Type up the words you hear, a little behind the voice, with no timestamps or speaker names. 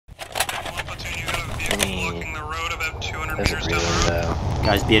meters down the road.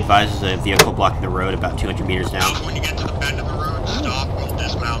 Guys, be advised there's a vehicle blocking the road about 200 meters down. When you get to the bend of the road, stop, we'll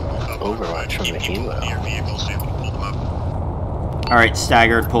dismount, move up. Overwatch from the helo. Near vehicles so you can pull them up. Alright,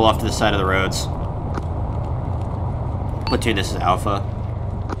 staggered, pull off to the side of the roads. Platoon, this is Alpha.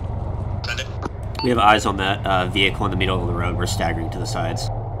 Send it. We have eyes on that vehicle in the middle of the road. We're staggering to the sides.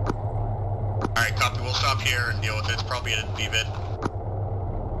 Alright, copy. We'll stop here and deal with it. It's probably a VVID.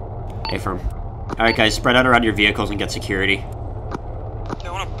 Affirm. Alright guys, spread out around your vehicles and get security. If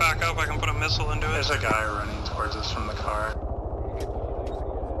you want to back up, I can put a missile into it. There's a guy running towards us from the car.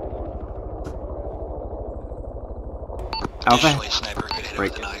 Alpha, Sniper could hit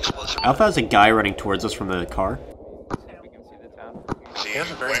break with it. an explosive. Alpha has a guy running towards us from the car. Is he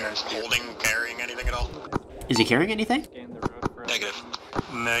holding, carrying anything at all? Is he carrying anything? Negative.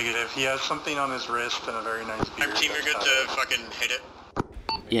 Negative. He has something on his wrist and a very nice beard. Our team, you're good to fucking hit it.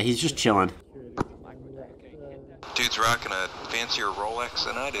 Yeah, he's just chilling. Dude's rocking a fancier Rolex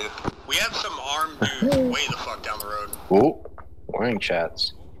than I do. We have some armed dudes way the fuck down the road. Oh, warning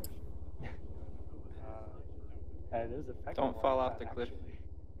shots. Don't fall off the cliff.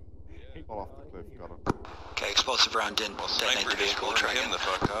 Fall off the cliff, got him. Okay, explosive round didn't detonate the vehicle. Try him the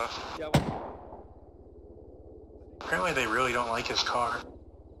fuck off. Apparently they really don't like his car.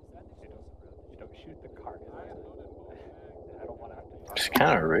 It's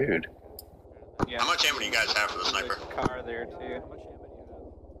kind of rude. Yeah. How much ammo do you guys have for the sniper? There's a car there too.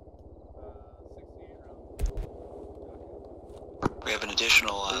 We have an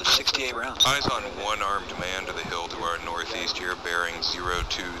additional 68 rounds. Eyes on one armed man to the hill to our northeast here, bearing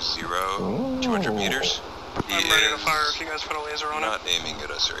 020, 200 meters. He I'm ready to is fire if you guys put a laser on it. not aiming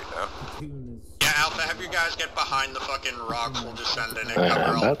at us right now. Yeah, Alpha, have you guys get behind the fucking rocks. We'll just send in and Yeah,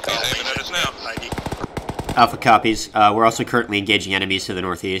 cover all about that. He's aiming at us now. Alpha copies. We're also currently engaging enemies to the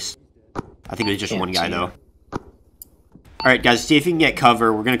northeast. I think it was just one guy though. Alright guys, see if you can get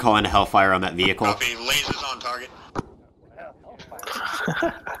cover. We're gonna call in a Hellfire on that vehicle. Copy, lasers on target.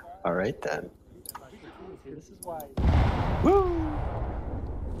 Alright then.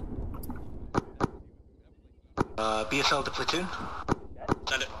 BSL to platoon.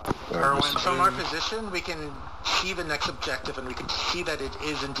 Send it. Erwin, from our position, we can see the next objective, and we can see that it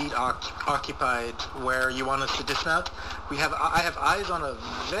is indeed occupied where you want us to dismount. I have eyes on a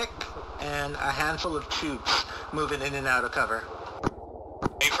Vic and a handful of troops moving in and out of cover.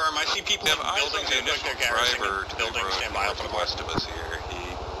 Hey, firm, I see people in buildings that look like they're garrisoning buildings stand by to the west of us here.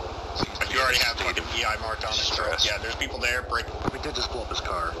 He seems to be You already have fucking EI marked on this truck. Yeah, there's people there. Break. We did just blow up his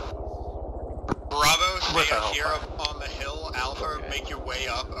car. Bravo, stay up here up on the hill. Alpha, make your way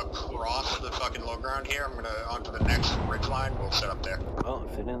up across the fucking low ground here. I'm gonna onto the next ridge line. We'll set up there. Well,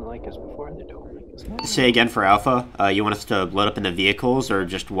 if they didn't like us before, they don't like us now. Say again for Alpha. You want us to load up in the vehicles or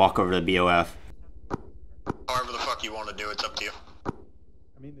just walk over to the BOF? However the fuck you want to do, it's up to you.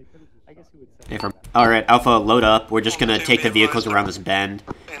 Alright, Alpha, load up. We're just gonna take the vehicles around this bend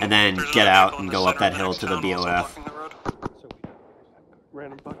and then get out and go up that hill to the BOF.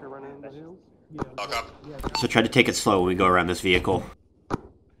 Random fucker running in the hills. Fuck up. So try to take it slow when we go around this vehicle.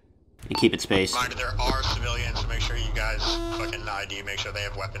 And keep it spaced. Reminder, there are civilians, so make sure you guys fucking ID, make sure they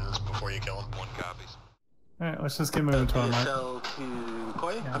have weapons before you kill them. One copies. Alright, let's just get moving to our mark. BSL to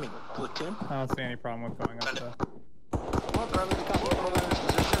Koi? Yeah. I mean, platoon. I don't see any problem with going up Send the... Well, Bravo, we got one in this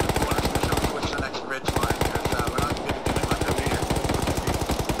position. We want us to switch to the next ridge line, because we're not going to do much over here.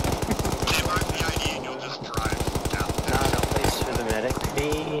 Stay by the ID and you'll just drive down. Not a place for the medic to be.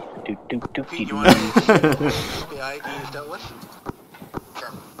 Pete, you want to the IEDs dealt with?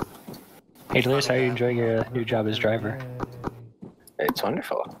 Sure. Hey Lewis, how are you enjoying your new job as driver? It's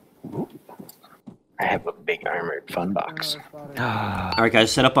wonderful. I have a big armored fun box. Alright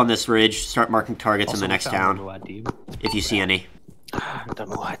guys, set up on this ridge. Start marking targets in the next town. If you see any. The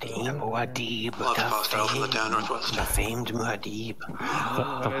Muad'Dib, the famed Muad'Dib.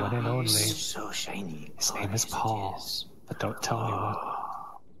 The one and only. So shiny. His name is Paul, but don't tell anyone.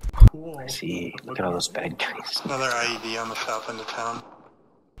 I see. Look at all those bad guys. Another IED on the south end of town.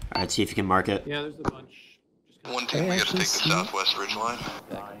 Alright, see if you can mark it. Yeah, there's a bunch. One team, we gotta take the southwest ridge line.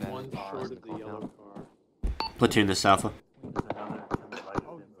 One short of the yellow car. Platoon this Alpha.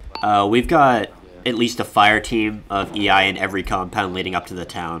 We've got at least a fire team of EI in every compound leading up to the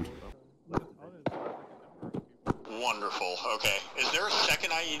town. Wonderful. Okay. Is there a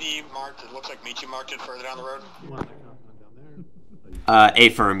second IED marked? It looks like Michi marked it further down the road. A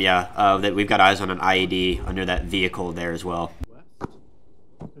firm, yeah. That we've got eyes on an IED under that vehicle there as well.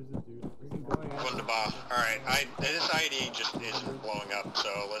 Wunderbar. Alright, this IED just isn't blowing up, so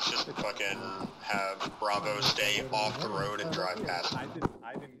let's just fucking have Bravo stay off the road and drive past.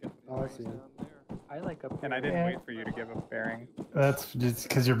 And I didn't wait for you to give a bearing. That's just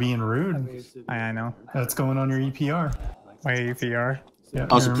because you're being rude. I know. That's going on your EPR. My EPR. Yeah,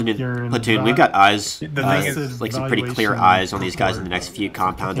 Also, platoon, we've got eyes, like some pretty clear eyes on these guys in the next few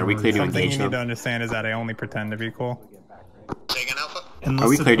compounds. Are we clear to engage them? Something you need to understand is that I only pretend to be cool. Are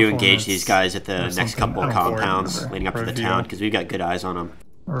we clear to engage these guys at the next couple of compounds leading up to the town? Because we've got good eyes on them.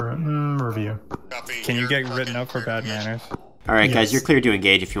 Review. Can you get written up for bad manners? Alright guys, you're clear to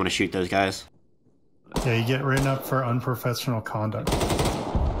engage if you want to shoot those guys. Yeah, you get written up for unprofessional conduct.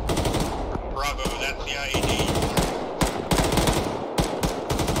 Bravo, that's the IED.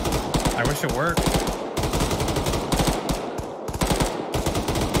 I wish it worked.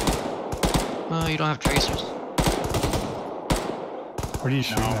 Oh, you don't have tracers. What are you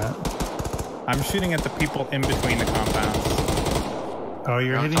shooting at? I'm shooting at the people in between the compounds. Oh,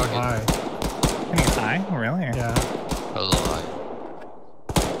 you're hitting high. Hitting high? Really? Yeah. A little high.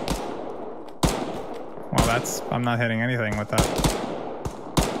 Well, that's... I'm not hitting anything with that.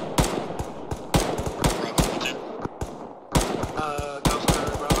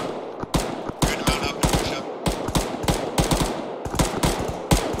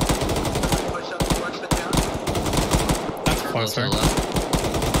 That's closer.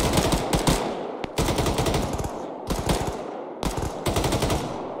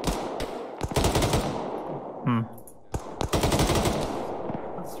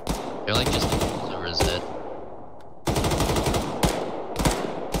 You're like just over his head.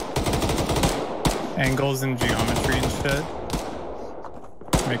 Angles and geometry and shit.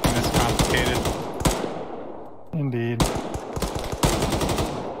 Making this complicated. Indeed.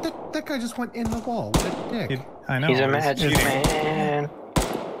 That guy just went in the wall. What a dick. I know. He's a magic man.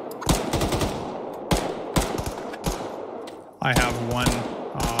 I have one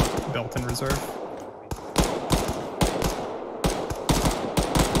built-in reserve.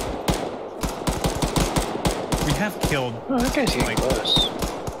 We have killed that guy's like close.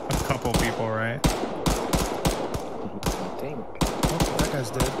 a couple people, right? I think. Oh, that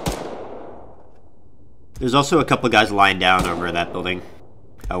guy's dead. There's also a couple of guys lying down over that building,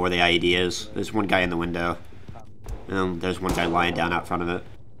 where the IED is. There's one guy in the window. And there's one guy lying down out front of it.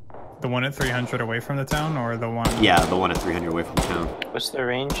 The one at 300 away from the town, or the one? Yeah, the one at 300 away from town. What's the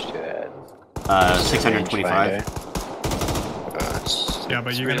range to that? 625. Yeah,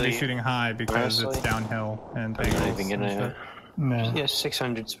 but you're really, gonna be shooting high because honestly, it's downhill and I'm not even gonna. Nah. Yeah,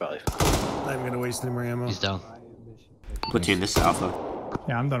 600's probably fine. I'm gonna waste any more ammo. He's down. Platoon, this is Alpha.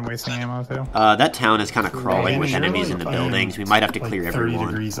 Yeah, I'm done wasting ammo too. That town is kind of crawling with enemies in the buildings. We might have to clear like everyone.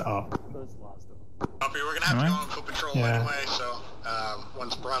 30 degrees up. Copy, we're gonna have to go on full patrol anyway, so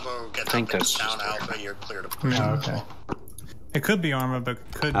once Bravo gets up into town Alpha, you're clear to push on as well. It could be Arma, but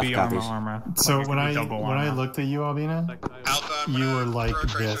could be Arma. So when I looked at you, Albina, you were like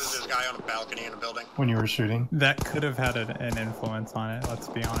this guy on a balcony in a building. when you were shooting. That could have had an influence on it. Let's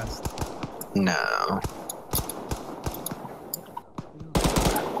be honest. No.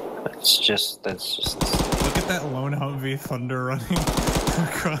 That's just. Look at that lone Humvee Thunder running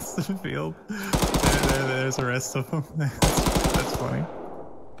across the field. There's the rest of them. That's funny.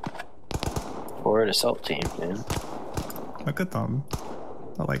 Forward assault team, man. Look at them.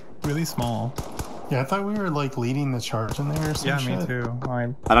 They're like really small. Yeah, I thought we were like leading the charge in there or some shit. Yeah, me too.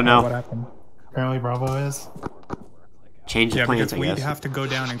 I don't know. What happened. Apparently Bravo is. Change the plans, because we have to go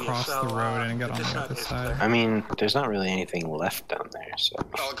down and cross the road and get on the other side. I mean, there's not really anything left down there, so.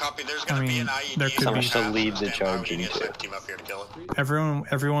 Oh, copy. There's gonna be an IED. There could be to lead the charge into.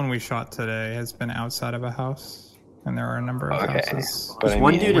 Everyone we shot today has been outside of a house, and there are a number of houses. There's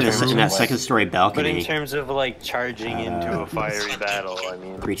one dude in that second-story balcony. But in terms of like charging into a fiery battle, I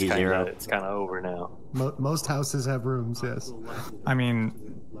mean, it's kind of over now. Most houses have rooms, yes. I mean,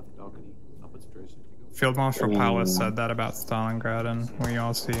 Field Marshal Palace said that about Stalingrad, and we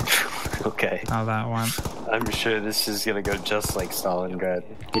all see how that went. I'm sure this is gonna go just like Stalingrad.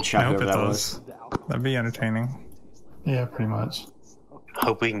 Good shot, I hope whoever it that does. was. That'd be entertaining. Yeah, pretty much.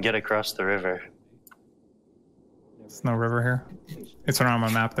 Hope we can get across the river. There's no river here. It's around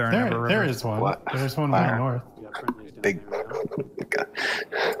my map. There are never rivers. There is one. What? There's one more north. Big.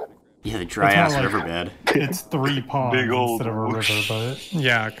 Yeah, the dry-ass riverbed. It's 3 ponds Big old instead of a river, but...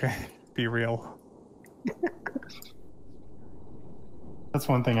 Yeah, okay. Be real. That's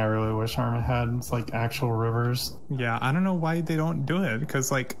one thing I really wish Arma had. It's like actual rivers. Yeah, I don't know why they don't do it,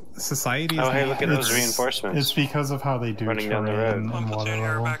 because like society is... Oh, hey, look at those reinforcements. It's because of how they do running down the road. and water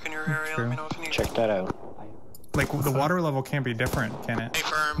level. Check that out. Like, the water level can't be different, can it?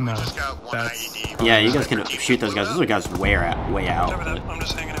 No. Yeah, you guys can shoot those guys. Those are guys way out. I'm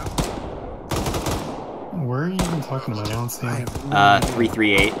just hanging out. Where are you even talking about? I don't see it.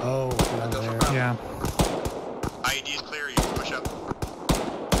 338. Oh, down there. Yeah. IEDs clear, you can push up.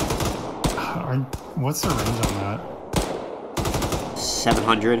 What's the range on that?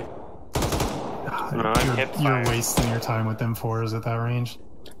 700. No, I'm hip You're firing. wasting your time with them fours at that range.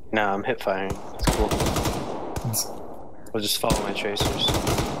 No, I'm hip firing. It's cool. We'll just follow my tracers.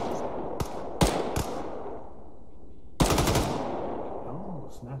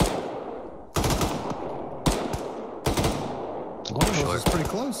 This is pretty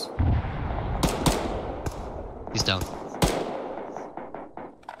close. He's down.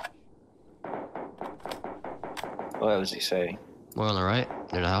 What was he saying? More on the right,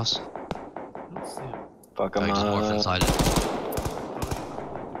 near the house. Fuck him He's more inside it.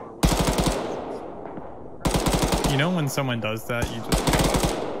 You know when someone does that, you just...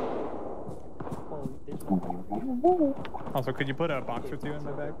 Also, could you put a box or two in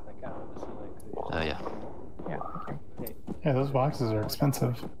my bag? Yeah. Yeah. Yeah, those boxes are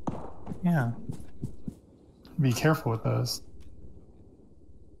expensive. Yeah. Be careful with those.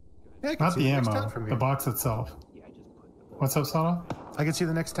 Yeah, I can Not see the next ammo, town from the here. box itself. What's up, Sada? I can see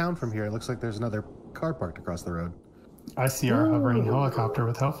the next town from here. It looks like there's another car parked across the road. I see our hovering helicopter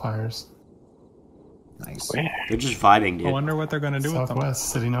with Hellfires. Nice. They're just vibing, dude. I wonder what they're gonna do with them. Southwest,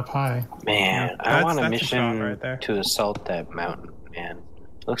 sitting up high. Man, I That's- want a that's a mission shot right there. to assault that mountain, man.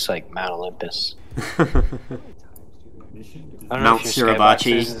 Looks like Mount Olympus. I don't know Mount if your skybox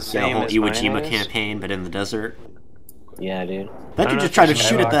is the Suribachi, same yeah, the whole as Iwo mine Jima is. campaign, but in the desert. Yeah, dude. That I don't dude know just if tried to your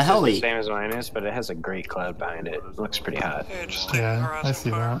shoot at the skybox is heli. the same as mine is, but it has a great cloud behind it. It looks pretty hot. Yeah, I see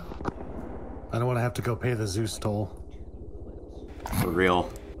that. I don't want to have to go pay the Zeus toll. For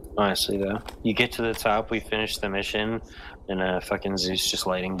real. Honestly, though. You get to the top, we finish the mission, and fucking Zeus just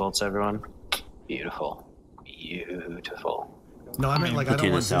lightning bolts everyone. Beautiful. Beautiful. No, I meant like I don't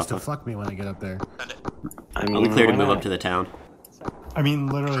Platoon want is Zeus to south of- fuck me when I get up there. I We mean, clear to why move not? up to the town. I mean,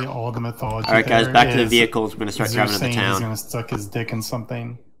 literally all the mythology. Alright, guys, there back to the is vehicles. We're gonna start Zeus driving to the saying He's town. gonna suck his dick in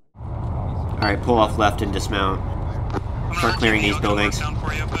something. Alright, pull off left and dismount. Start clearing these buildings. Down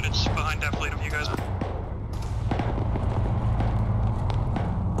for you, but it's behind that fleet of you guys.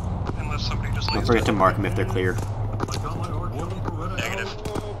 Unless somebody just Don't leaves. forget to mark them if they're clear. Negative.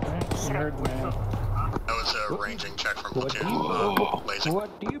 You heard the man. That was a ranging check from platoon. Laser.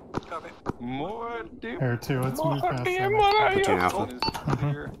 Copy. Here too, let's move past them. Platoon Alpha.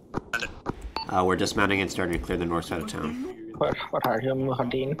 Mhm. We're dismounting and starting to clear the north side of town. What are you,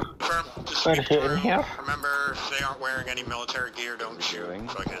 Muhaddin? Confirm. Just What speak is it in through. here? Remember, if they aren't wearing any military gear, don't shoot.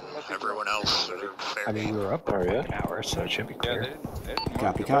 Fucking everyone else are fair. I mean, we were up there for an hour, so it should be clear.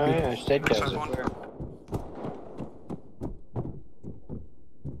 Copy, Oh, copy. yeah, dead guys First up one. there.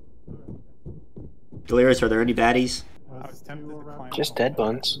 Delirious, are there any baddies? I was tempted to climb Just up dead the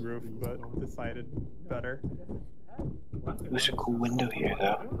ones. roof, but decided better. There's a cool window here,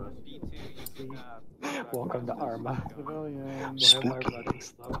 though. Welcome to Arma. Spooky.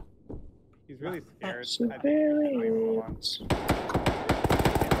 He's really scared. Civilians.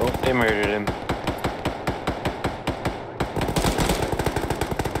 Oh, they murdered him.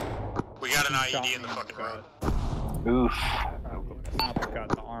 We got an IED in the fucking road. Oof. Got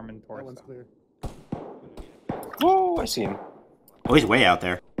the arm and torso. Oh, I see him. Oh, he's way out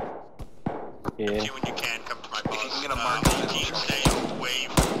there. Yeah. See when you can, come to my bus. I'm gonna mark team, stay away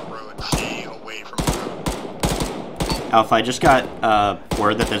from the road. Stay away from the road. Alpha, I just got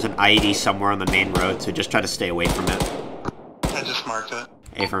word that there's an IED somewhere on the main road, so just try to stay away from it. I just marked it.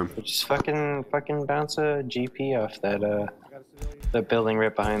 A-firm. Just fucking bounce a GP off that building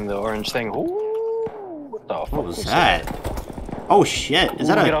right behind the orange thing. Ooh, what the fuck What was that? Oh shit, is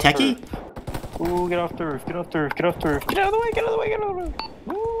that a techie? Ooh, get off the roof, get off the roof, get off the roof. Get out of the way, get out of the way, get out of the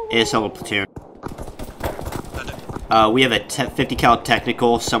way. ASL platoon. We have a 50 cal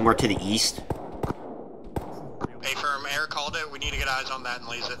technical somewhere to the east. A-firm, air called it. We need to get eyes on that and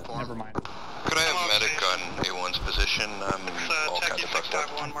laser it for him. Never mind. Could I have medic on A1's position? I'm all kinds of fucked up.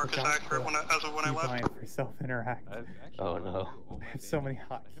 Techie 651 mark is accurate as of when I left. Designed for self-interact. Oh no. I have so many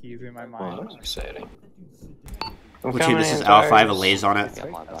hotkeys in my Well, mind. that was exciting. Platoon, this is Alpha, I have a laser on it.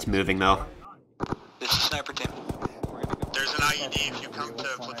 It's moving though. This is sniper team. There's an IED. If you come to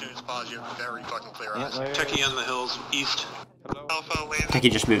platoon's pause, you have very fucking clear eyes. Techie on the hills east. Alpha laser.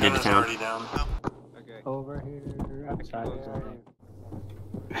 Techie just moved into Camera's town. already down. Over here, outside the zone.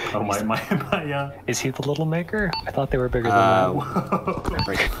 Oh my, Is he the little maker? I thought they were bigger than that.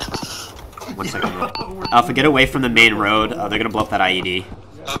 One second. Alpha, get away from the main road. They're gonna blow up that IED.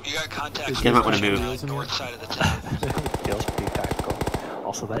 Oh, you got contact. You might want to move. North side of the town. Feels pretty tactical.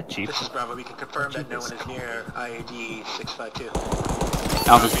 Also, that Jeep. This is Bravo. We can confirm that no one is near IED 652.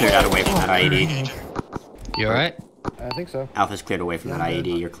 Alpha's cleared out away from that IED. You alright? I think so. Alpha's cleared away from that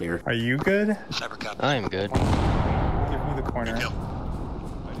IED. You're clear. Are you good? I am good. Give me the corner.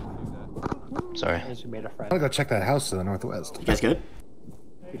 Sorry. I'm gonna go check that house to the northwest. You guys good?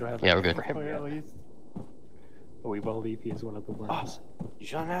 Yeah, we're good. For him yet. But we believe he is one of the worms.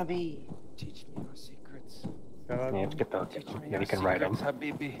 Janabi, teach me your secrets. Yeah, you have to get those. Yeah, you can ride them.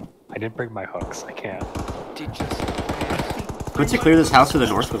 I didn't bring my hooks. I can't. Teach us. Let's clear this house to the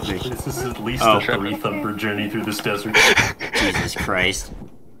north with me. This is at least a 3-thumper journey through this desert. Jesus Christ.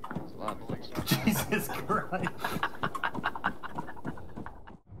 Jesus Christ.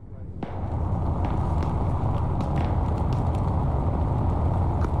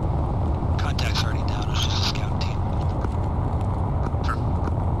 Contact's already down, it's just a scout team.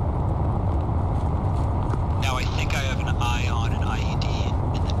 Now I think I have an eye on an IED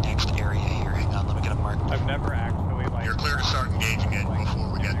in the next area here. Hang on, let me get a mark. I've never actually like. You're clear to start engaging it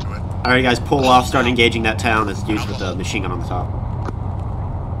before we get to it. Alright guys, pull off, start engaging that town. This dude's with the machine gun on the top.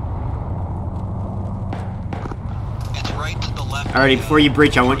 It's right to the left. Alrighty, before you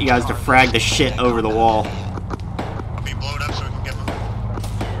breach, I want you guys to frag the shit over the wall. Be blown up so we can get them.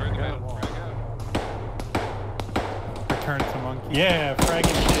 Return to monkey. Yeah,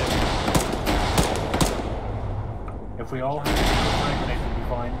 fragging shit. If we all have frag grenades, we'll be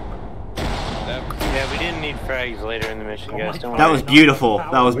fine. Yeah, we didn't need frags later in the mission, guys. Don't That worry. was beautiful.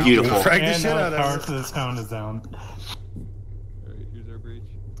 That was beautiful. Frag the And shit now out the power of to this town is down. Alright, here's our breach.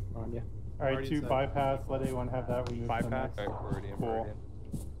 On you. Alright, 2 bypass. Let anyone have that. We move to the Bypass. next. Alright, we're already in. Cool.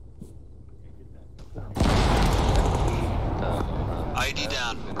 ID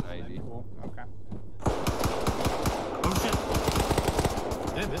down. ID. Cool. Okay. Oh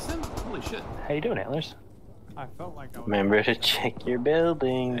shit. Did I miss him? Holy shit. How you doing, Antlers? I felt like I was. Remember to check your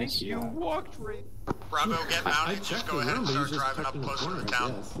buildings. You walked right. Bravo, get I mounted. Just checked go the ahead and room, but start he was just driving up checking the closer to corner, the I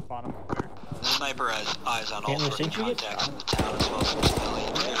town. guess. Bottom clear. Sniper has eyes on all Can't sorts of listen to you? contacts in the town as well as some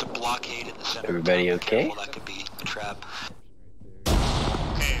civilians. There's a blockade in the center. Everybody of town. okay? Careful, that could be a trap.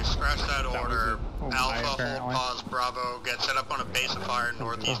 Okay, scratch that order. was Alpha, high, hold apparently. pause, Bravo. Get set up on a base of fire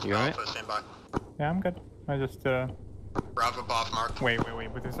northeast of You alright? Alpha. Stand by. Yeah, I'm good. I just Bravo, boss mark. wait,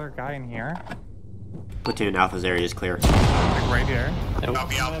 but there's our guy in here. Platoon Alpha's area is clear. Like right here.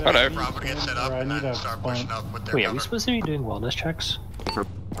 Copy Alpha. Whatever. Bravo to get set up I and need then a start point. pushing up with their Wait, are we cover. supposed to be doing wellness checks?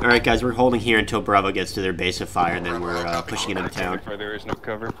 Alright guys, we're holding here until Bravo gets to their base of fire, and then we're pushing into town. There is no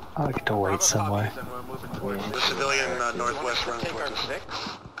cover. I get to wait somewhere. The civilian northwest run. Take our Vix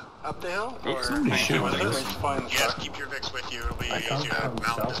up the hill? Or Somebody shoot with this. Yes, keep your Vix with you. It'll be easier to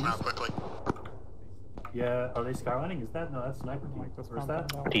mount and dismount quickly. Yeah, are they skylining? Is that? No, that's sniper team. Or is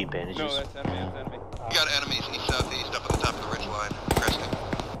that? Deep bandages. No, that's enemy, that's enemy. You got enemies east-southeast up at the top of the ridge line. Cresting.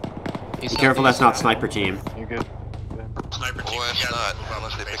 Be careful that's not sniper team. You're good. Sniper team, Well, it's yes, not, move up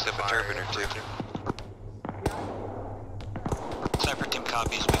unless to they base picked of up a fire. turbine or two. Sniper team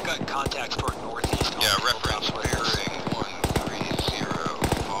copies. We've got contacts toward northeast. Yeah, reference bearing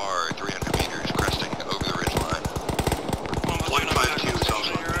 130, far 300 meters, cresting over the ridge line. 152 is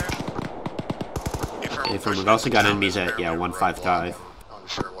also. Affirm, we've also got enemies at, yeah, 155.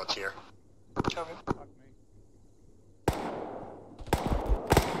 Unsure what's here.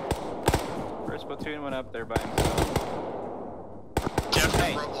 First platoon went up there by himself. Jeff,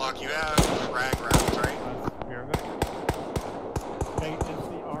 roadblock, you have frag rounds, right? You're good. Hey, it's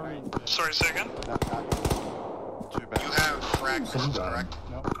the orange. Sorry, say again? You have frag zones, correct?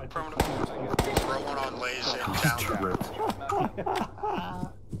 No, I Affirmative. Throw one on Lays in town.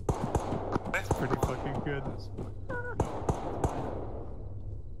 That's pretty fucking good.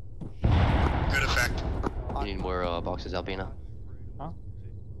 Good effect. You need more boxes, Albina? Huh?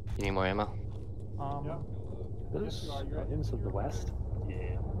 You need more ammo? Those items of the west?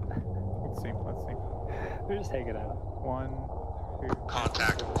 Yeah. Let's see. We're just hanging out. 1, 2.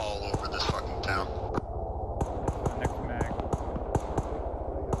 Contact all over this fucking town. Next mag.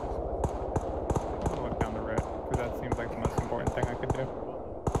 I'm gonna look down the road, because that seems like the most important thing I could do.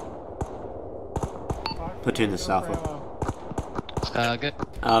 Platoon is south. Good.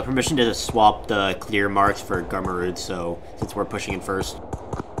 Permission to swap the clear marks for Garmarud, so since we're pushing in first.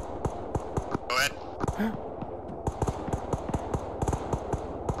 Go ahead.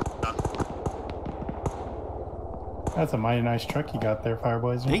 That's a mighty nice truck you got there,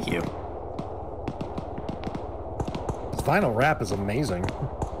 Fireboys. Thank you. His final wrap is amazing.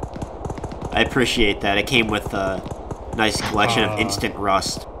 I appreciate that. It came with a nice collection of instant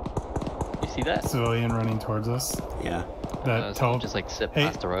rust. You see that? Civilian running towards us. Yeah. That just like sit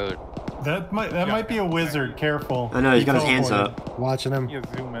past the road. That might be a wizard. Careful. I know he's got his hands teleported. up. Watching him. You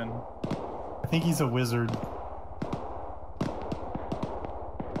zoom in. I think he's a wizard.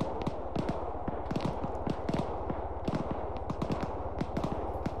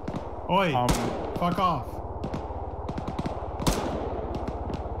 Oi, fuck off.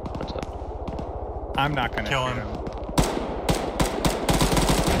 What's up? I'm not gonna Kill shoot him.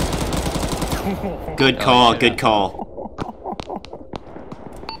 Good call, good call.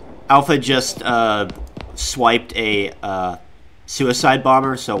 Alpha just swiped a suicide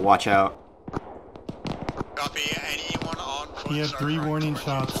bomber, so watch out. Copy. Anyone on foot? He had 3 warning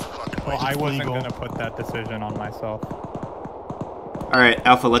shots. Well, I wasn't legal. gonna put that decision on myself. Alright,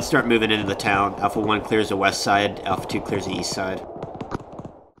 Alpha, let's start moving into the town. Alpha 1 clears the west side, Alpha 2 clears the east side.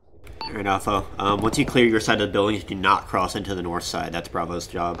 Alright, Alpha. Once you clear your side of the buildings, do not cross into the north side. That's Bravo's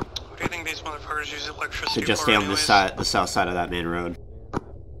job. I think these motherfuckers use electricity. So just for stay on anyways. the south side of that main road.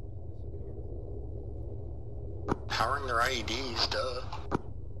 Powering their IEDs, duh.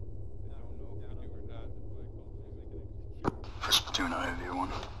 First platoon, IIV1.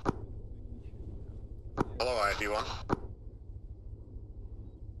 Hello, IIV1.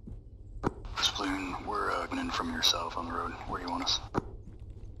 First platoon, we're in from your south on the road. Where do you want us?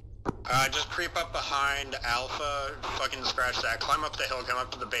 Just creep up behind Alpha, fucking scratch that, climb up the hill, come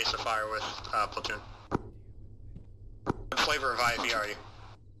up to the base of fire with, platoon. What flavor of IED are you?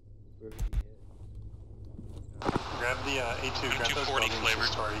 Grab the A2, grab those buildings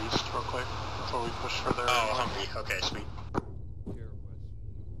just to our east real quick before we push further. Oh, Humvee, okay, sweet.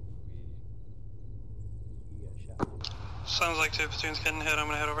 Sounds like 2 platoons getting hit. I'm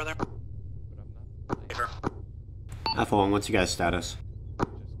gonna head over there. Safer. Alpha 1, what's your guys' status?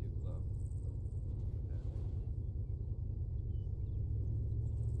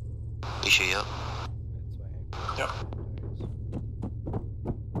 Isha, yep. Yep.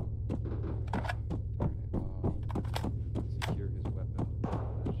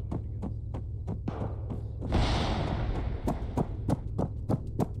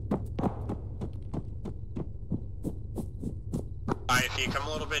 If you come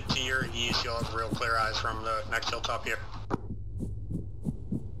a little bit to your east, you'll have real clear eyes from the next hilltop here.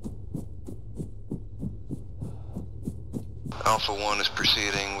 Alpha 1 is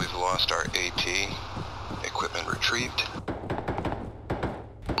proceeding. We've lost our AT. Equipment retrieved.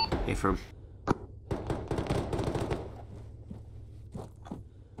 Hey, firm.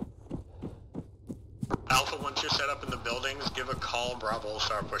 Alpha, once you're set up in the buildings, give a call. Bravo will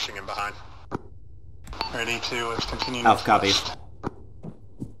start pushing in behind. Ready to, let's continue. Alpha copies.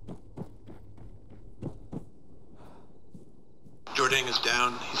 Jourdain is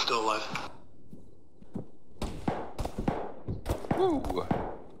down. He's still alive. Woo.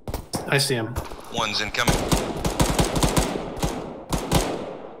 I see him. One's incoming.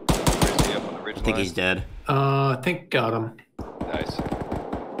 I think he's dead. I think got him. Nice.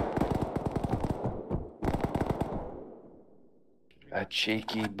 A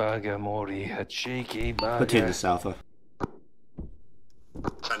cheeky bugger, Mori. A cheeky bugger. Platoon this Alpha.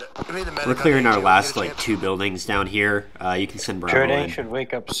 Send it. We're clearing our last, like, 2 buildings down here. You can send Bravo Jourdain in. should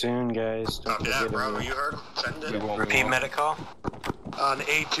wake up soon, guys. Don't Yeah, forget Bravo, him. you heard him. Send it. Repeat medical. On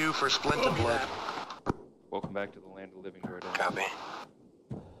A2 for Splint and Blood. Welcome back to the land of living, Jourdain. Copy.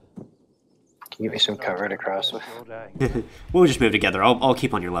 Can you give me some cover to cross with? We'll just move together. I'll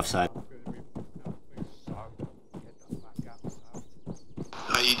keep on your left side.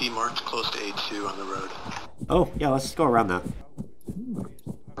 IED marked close to A2 on the road. Oh, yeah, let's go around that.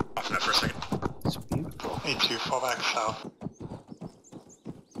 Off that for a second. A2, fall back south.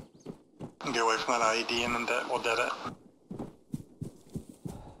 And get away from that IED and then we'll dead it.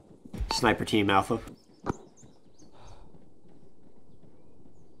 Sniper team Alpha.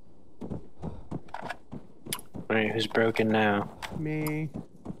 Alright, who's broken now? Me.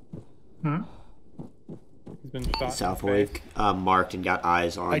 He's been shot. South Wave marked and got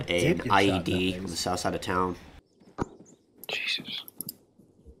eyes on an did get shot in the IED on face. the south side of town. Jesus.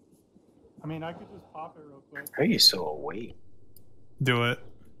 I mean, I could just pop it real quick. How are you so awake? Do it.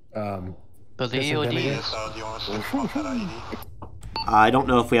 But the Guess I'm gonna EOD get- So do you want us to off that IED? I don't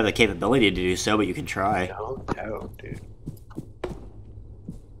know if we have the capability to do so, but you can try. No doubt, dude.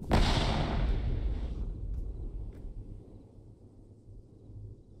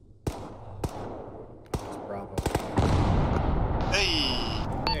 Bravo. Hey!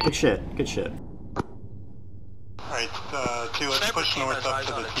 Good shit, good shit. Alright, 2, let's Sniper push team north has up eyes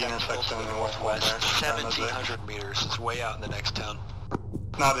to on the a T tech intersection close to and the north northwest, there. 1,700 meters. It's way out in the next town.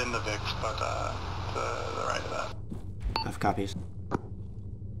 Not in the VIX, but to the right of that. Have copies.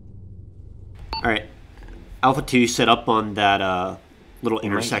 Alright. Alpha 2 set up on that little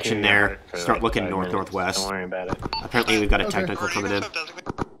intersection there. Start looking north-northwest. Don't worry about it. Apparently we've got a Okay. technical coming in.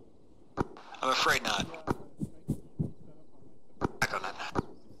 I'm afraid not. Back on that.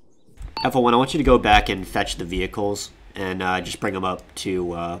 Alpha 1, I want you to go back and fetch the vehicles. and just bring them up to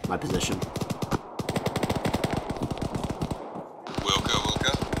my position. We'll go.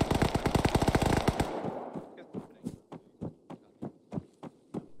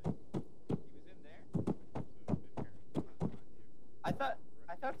 I thought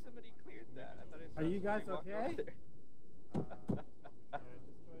somebody cleared that. I thought it Are you guys okay?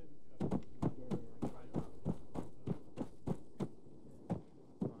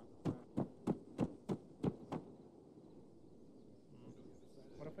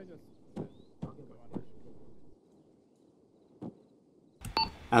 What if I just...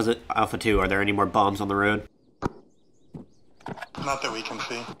 How's it, Alpha 2? Are there any more bombs on the road? Not that we can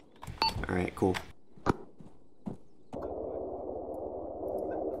see. Alright, cool.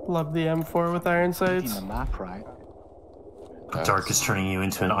 Love the M4 with iron sights. The map, right? Dark is turning you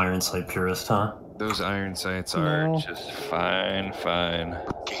into an iron sight purist, huh? Those iron sights are just fine. Can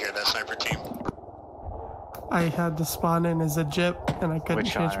you hear that, sniper team? I had to spawn in as a Jip, and I couldn't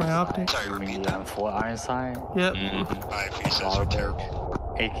change my optics. Sorry, repeat that. M4 iron sight? Yep. IFVs are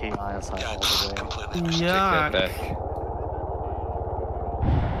terrible. AK iron sight all the way. Completely Yuck. Take that back.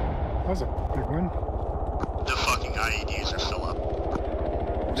 That was a big win. The fucking IEDs are still up.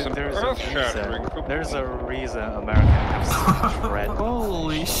 There's a reason America has such red.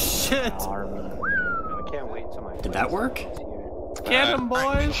 Holy shit! Army. I can't wait till my. Did that work? Get him,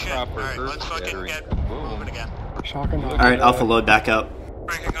 boys! Alright, let's fucking get moving again. Alright, Alpha, load back up.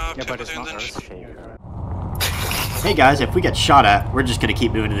 Breaking up, Yeah, but it's within not the Earth-shaped. Hey guys, if we get shot at, we're just gonna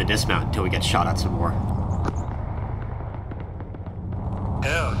keep moving to the dismount until we get shot at some more.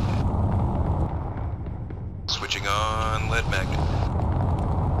 Hell yeah. Switching on lead magnet.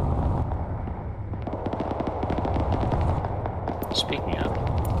 Speaking of.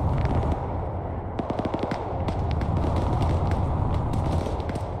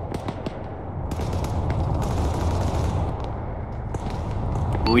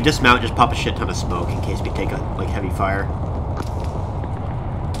 When we dismount, just pop a shit ton of smoke in case we take a heavy fire.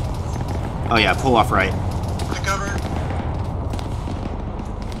 Oh yeah, pull off right. The cover.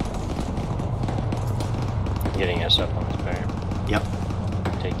 Getting us up on this bear. Yep.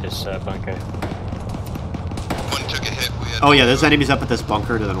 Take this bunker. One took a hit. We had Oh yeah, there's enemies up at this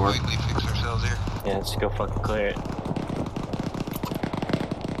bunker to the north. quickly fix ourselves here. Yeah, let's go fucking clear it.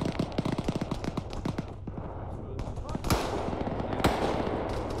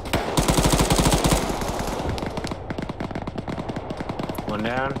 One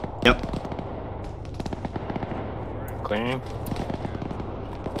down. Yep. Clearing.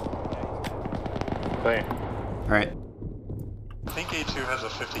 Clear. Alright. I think A2 has a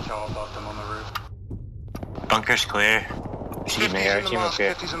 50 cal about them on the roof. Bunker's clear. Should get my air team up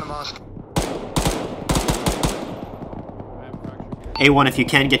here. 50's in the mosque. A1, if you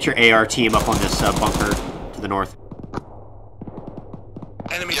can, get your AR team up on this bunker to the north.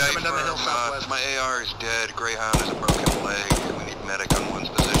 Enemies Yeah, coming down the hill southwest. my AR is dead. Greyhound has a broken leg. We need medic on one's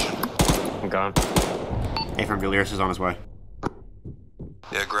position. I'm gone. A from Julius is on his way.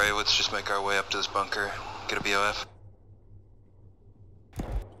 Yeah, Grey, let's just make our way up to this bunker. Get a BOF.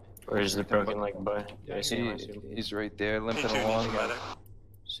 Where's the broken leg boy? Did I see him? He's right there, limping A2 along. needs a medic.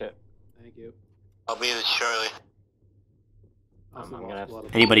 Shit. Thank you. I'll be with Charlie. I'm gonna have to,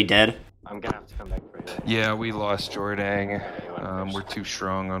 Anybody dead? I'm gonna have to come back for you. Yeah, we lost Jordang. We're too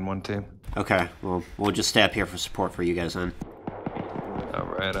strong on one team. Okay, well, we'll just stay up here for support for you guys then.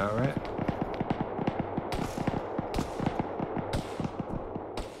 Alright, alright.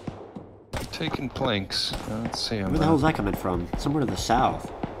 Taking planks. Let's see. Where the hell is that coming from? Somewhere to the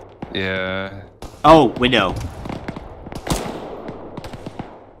south. Yeah. Oh, window.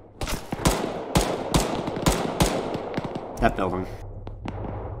 That building.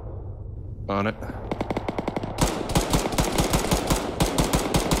 On it.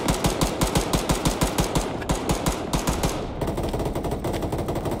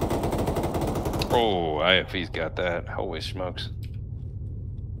 Oh, IFE's got that. Holy smokes.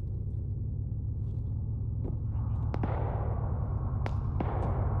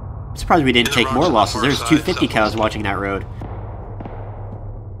 I'm surprised we didn't take more losses. There's 250 cows watching that road.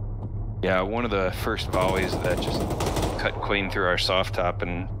 Yeah, one of the first volleys that just cut clean through our soft top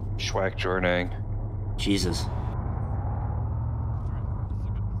and schwacked Jordang. Jesus.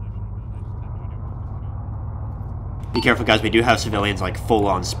 Be careful, guys. We do have civilians like full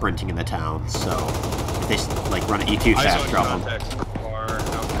on sprinting in the town, so if they like run at you too fast, drop them. Far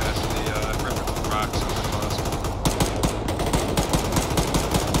out past the rocks on the mosque.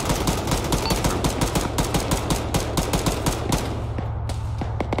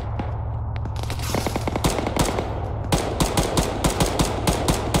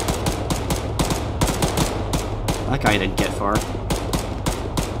 That guy Probably didn't get far.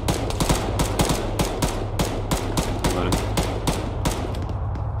 Loading.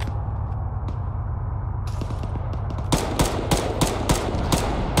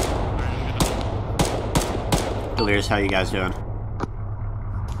 Delirious, how you guys doing? Are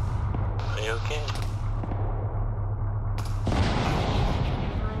you okay?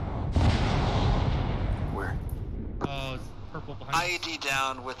 Where? It's purple behind. IED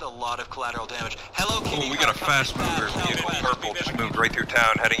down with a lot of collateral damage. Hello, Kitty. Oh, we got a fast mover unit in purple. Just moved right through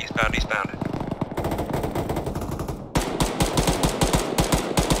town, heading eastbound, eastbound.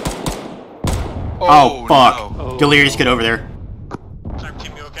 Oh, fuck. No. Delirious, get over there. Time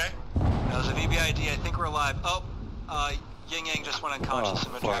team, you okay? That was a VBID. I think we're alive. Oh, Ying Yang just went unconscious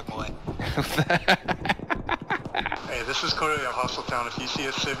and drag away. Hey, this is Cody of Hostile Town. If you see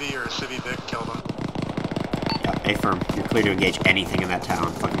a civvy or a civvy Vic, kill them. Hey, firm. You're clear to engage anything in that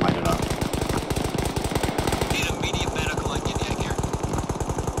town. Fucking light it up. Need immediate medical and Ying Yang here.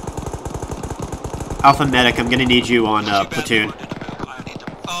 Alpha Medic, I'm gonna need you on platoon.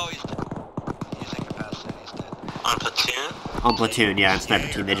 Oh, he's incapacitated. He's dead. On platoon? On platoon, yeah, and sniper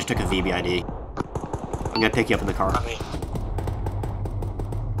team. They just took a VBID. I'm gonna pick you up in the car.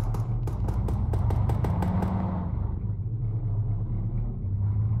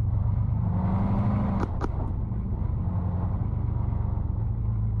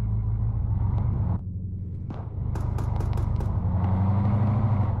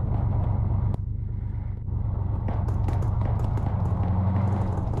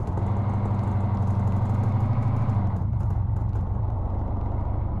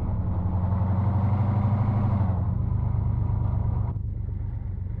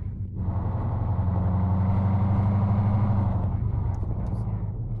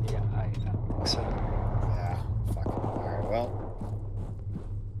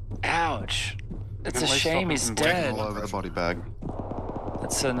 Ouch. It's a shame he's dead. All over the body bag.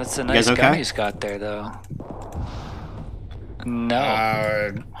 That's a nice okay? gun he's got there, though.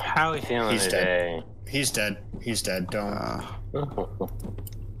 No. How are we feeling He's today? He's dead. He's dead. Don't.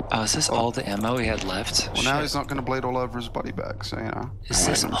 Oh, is this all the ammo he had left? Well, now he's not going to bleed all over his body bag, so you know. Is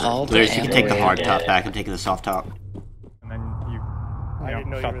this all the Delirious, you ammo? can take the hard top back. I'm taking the soft top. And then you I didn't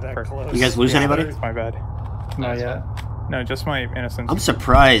know you were that close. You guys lose anybody? My bad. Not yet. No, just my innocence. I'm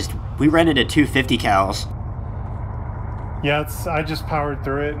surprised. We ran into 250 cals. Yeah, I just powered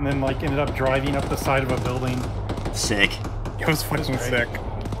through it and then like ended up driving up the side of a building. Sick. It was fucking sick.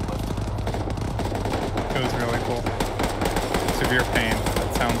 It was really cool. Severe pain.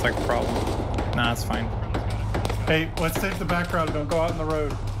 That sounds like a problem. Nah, it's fine. Hey, let's take the back road. Don't go out on the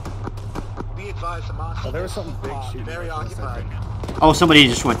road. Be advised, the monster. Oh, there was something big shooting. Very occupied. Oh, somebody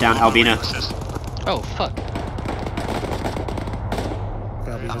just went down. Albina. Oh, fuck.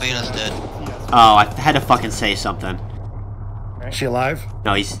 Albina's dead. Oh, I had to fucking say something. Is she alive?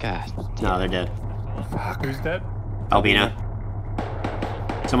 No, he's... God. No, they're dead. Fuck. Who's dead? Albina.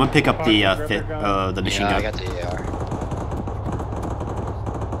 Someone pick up the machine gun. I got the AR.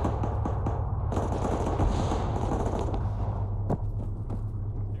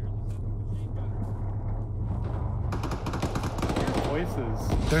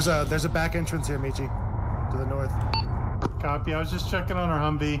 Voices. There's a back entrance here, Michi. To the north. Copy. I was just checking on our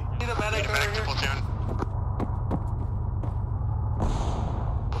Humvee. Need a medic over here. Platoon.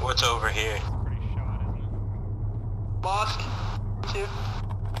 What's over here? Lost. 2.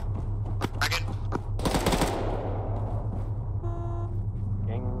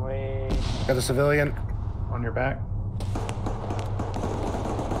 Gangway. Got a civilian. On your back.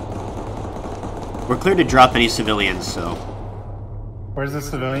 We're clear to drop any civilians, so... Where's the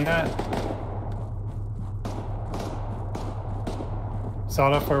civilian at?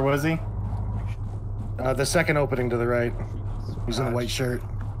 Sawed where was he? The second opening to the right. He's in a white shirt.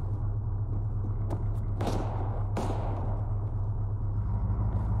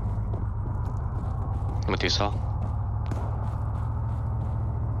 What you saw?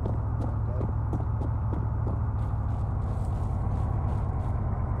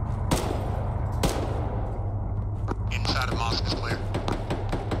 Inside of mosque is clear.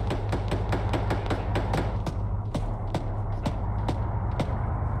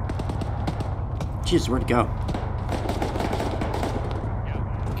 Jeez, where'd it go?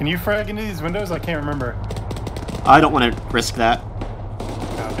 Can you frag into these windows? I can't remember. I don't want to risk that.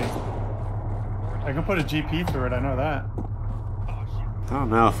 Copy. I can put a GP through it, I know that. I don't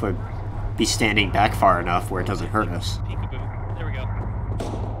know if we'd be standing back far enough where it doesn't hurt us. There we go.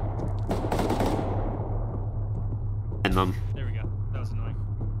 And them. There we go. That was annoying.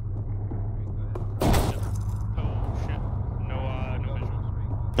 Oh shit. No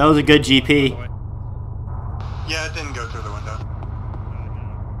visuals. That was a good GP. Yeah, then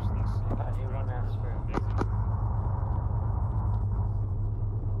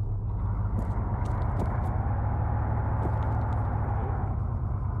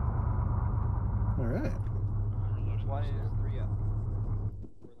All right. One is 3 up.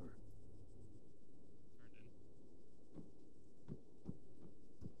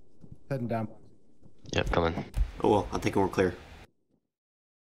 Heading down. Yep, coming. Oh well, I'm thinking we're clear.